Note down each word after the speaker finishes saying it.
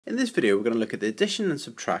In this video we're going to look at the addition and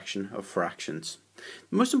subtraction of fractions.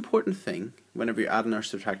 The most important thing whenever you're adding or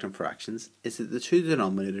subtracting fractions is that the two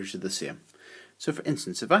denominators are the same. So for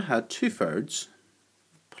instance, if I had 2/3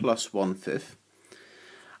 plus 1/5,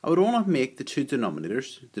 I would want to make the two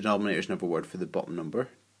denominators, denominator is another word for the bottom number,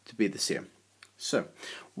 to be the same. So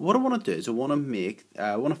what I want to do is I want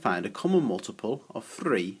to find a common multiple of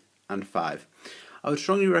 3 and 5. I would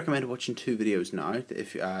strongly recommend watching two videos now,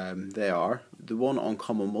 if they are the one on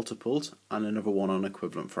common multiples and another one on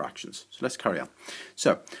equivalent fractions. So let's carry on.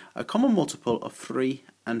 So a common multiple of 3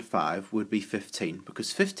 and 5 would be 15,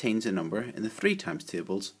 because 15 is a number in the 3 times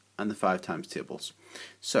tables and the 5 times tables.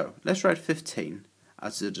 So let's write 15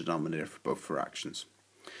 as the denominator for both fractions.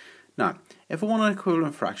 Now, if I want an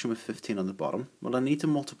equivalent fraction with 15 on the bottom, well, I need to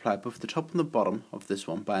multiply both the top and the bottom of this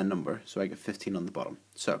one by a number, so I get 15 on the bottom.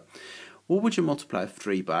 So what would you multiply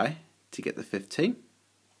 3 by to get the 15?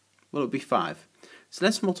 Well, it would be 5. So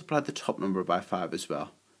let's multiply the top number by 5 as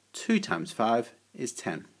well. 2 times 5 is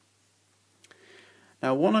 10.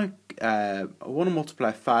 Now I want to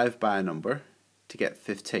multiply 5 by a number to get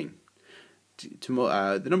 15.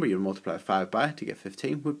 The number you multiply 5 by to get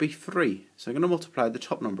 15 would be 3. So I'm going to multiply the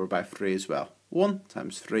top number by 3 as well. 1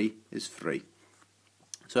 times 3 is 3.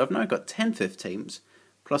 So I've now got 10 15ths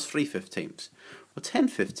plus 3 15ths. Well, 10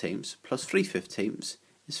 15ths plus 3 15ths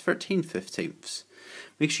is 13 15ths.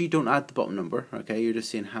 Make sure you don't add the bottom number, okay? You're just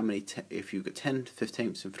seeing how many, if you've got 10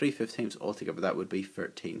 15ths and 3 15ths altogether, that would be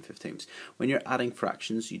 13 15ths. When you're adding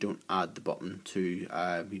fractions, you don't add the bottom to,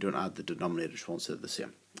 you don't add the denominators once they're the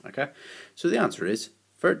same, okay? So the answer is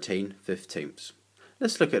 13 15ths.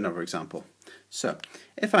 Let's look at another example. So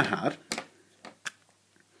if I had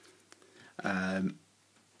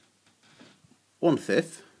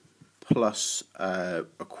 1/5 plus a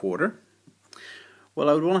quarter, well,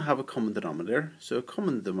 I would want to have a common denominator. So a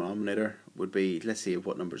common denominator would be, let's see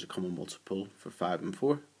what number is a common multiple for 5 and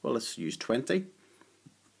 4. Well, let's use 20.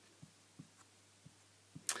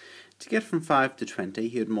 To get from 5 to 20,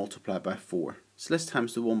 you'd multiply by 4. So let's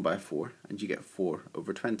times the 1 by 4, and you get 4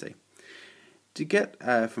 over 20. To get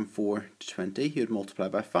from 4 to 20, you'd multiply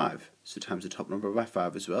by 5. So times the top number by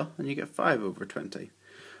 5 as well, and you get 5 over 20.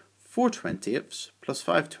 4 20ths plus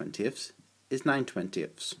 5 20ths is 9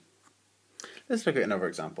 20ths. Let's look at another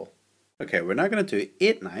example. Okay, we're now going to do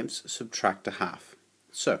 8 9ths subtract a half.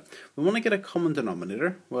 So we want to get a common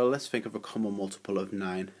denominator. Well, let's think of a common multiple of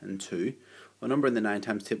 9 and 2. A number in the 9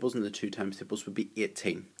 times tables and the 2 times tables would be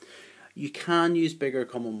 18. You can use bigger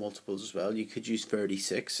common multiples as well. You could use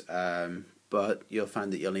 36, but you'll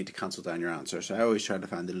find that you'll need to cancel down your answer. So I always try to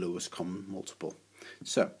find the lowest common multiple.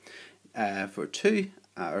 So for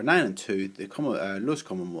 9 and 2, the lowest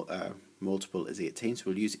common multiple is 18, so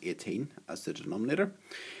we'll use 18 as the denominator.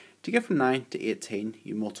 To get from 9 to 18,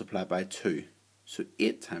 you multiply by 2. So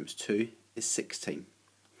 8 times 2 is 16.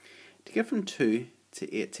 To get from 2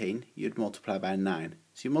 to 18, you'd multiply by 9.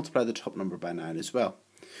 So you multiply the top number by 9 as well.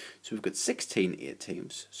 So we've got 16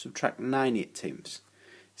 18ths, subtract 9 18ths.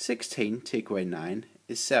 16 take away 9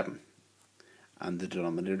 is 7. And the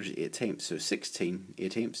denominator is 18ths. So 16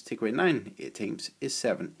 18ths take away 9 18ths is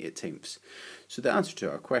 7 18ths. So the answer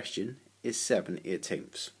to our question is 7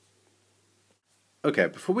 18ths. Okay,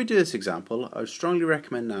 before we do this example, I would strongly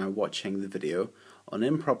recommend now watching the video on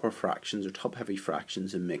improper fractions or top-heavy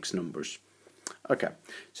fractions and mixed numbers. Okay,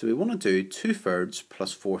 so we want to do 2/3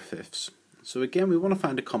 plus 4/5. So again, we want to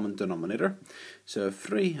find a common denominator. So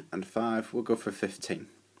 3 and 5, we'll go for 15.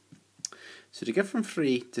 So to get from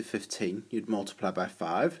 3 to 15, you'd multiply by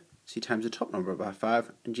 5. So you times the top number by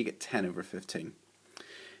 5, and you get 10 over 15.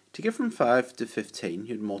 To get from 5 to 15,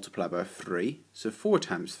 you'd multiply by 3. So 4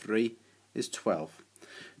 times 3 is 12.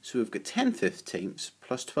 So we've got 10 15ths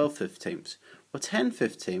plus 12 15ths. Well, 10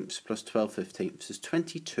 15ths plus 12 15ths is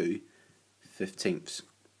 22 15ths.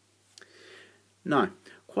 Now,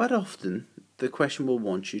 quite often, the question will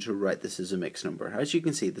want you to write this as a mixed number. As you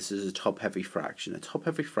can see, this is a top-heavy fraction. A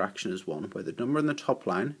top-heavy fraction is one where the number on the top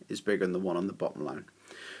line is bigger than the one on the bottom line.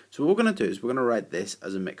 So what we're going to do is we're going to write this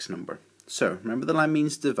as a mixed number. So remember the line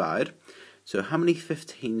means divide. So how many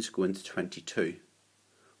 15s go into 22?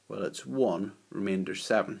 Well, it's 1, remainder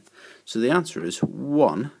 7. So the answer is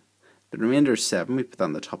 1. The remainder is 7, we put that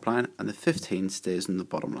on the top line, and the 15 stays on the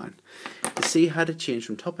bottom line. To see how to change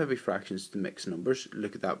from top-heavy fractions to mixed numbers,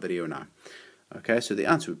 look at that video now. Okay, so the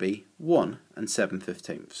answer would be 1 and 7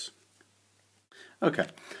 15ths. Okay,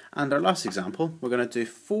 and our last example, we're going to do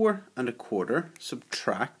 4 and a quarter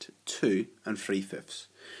subtract 2 and 3/5.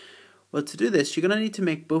 Well, to do this, you're going to need to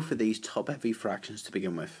make both of these top-heavy fractions to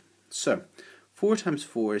begin with. So 4 times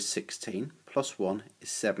 4 is 16, plus 1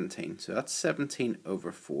 is 17. So that's 17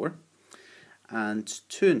 over 4. and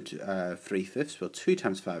 2 and 3 fifths, well 2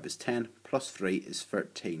 times 5 is 10, plus 3 is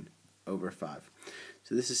 13 over 5.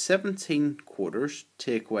 So this is 17 quarters,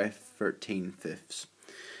 take away 13 fifths.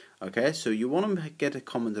 Okay, so you want to get a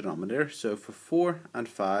common denominator. So for 4 and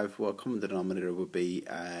 5, well, common denominator would be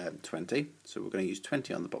 20. So we're going to use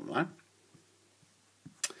 20 on the bottom line.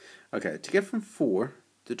 Okay, to get from 4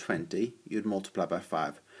 to 20, you'd multiply by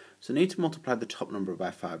 5. So I need to multiply the top number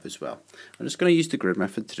by 5 as well. I'm just going to use the grid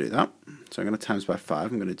method to do that. So I'm going to times by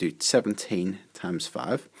 5. I'm going to do 17 times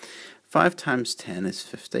 5. 5 times 10 is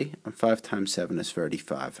 50, and 5 times 7 is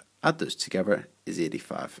 35. Add those together is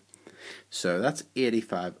 85. So that's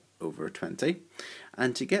 85 over 20.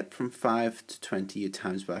 And to get from 5 to 20, you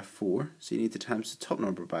times by 4. So you need to times the top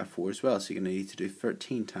number by 4 as well. So you're going to need to do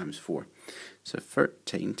 13 times 4. So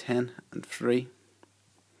 13, 10, and 3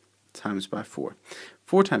 times by 4.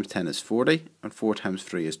 4 times 10 is 40, and 4 times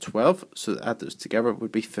 3 is 12. So add those together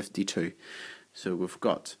would be 52. So we've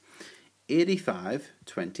got 85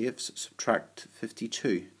 20ths subtract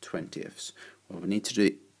 52 20ths. Well, we need to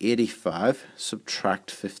do 85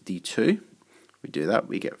 subtract 52. We do that,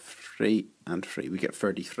 we get 3 and 3, we get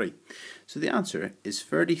 33. So the answer is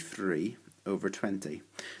 33 over 20.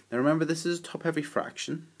 Now remember, this is a top-heavy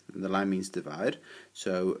fraction, and the line means divide.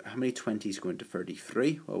 So how many 20s go into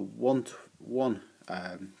 33? Well, one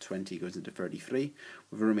 20 goes into 33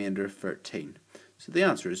 with a remainder of 13. So the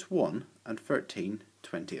answer is 1 and 13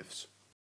 20ths.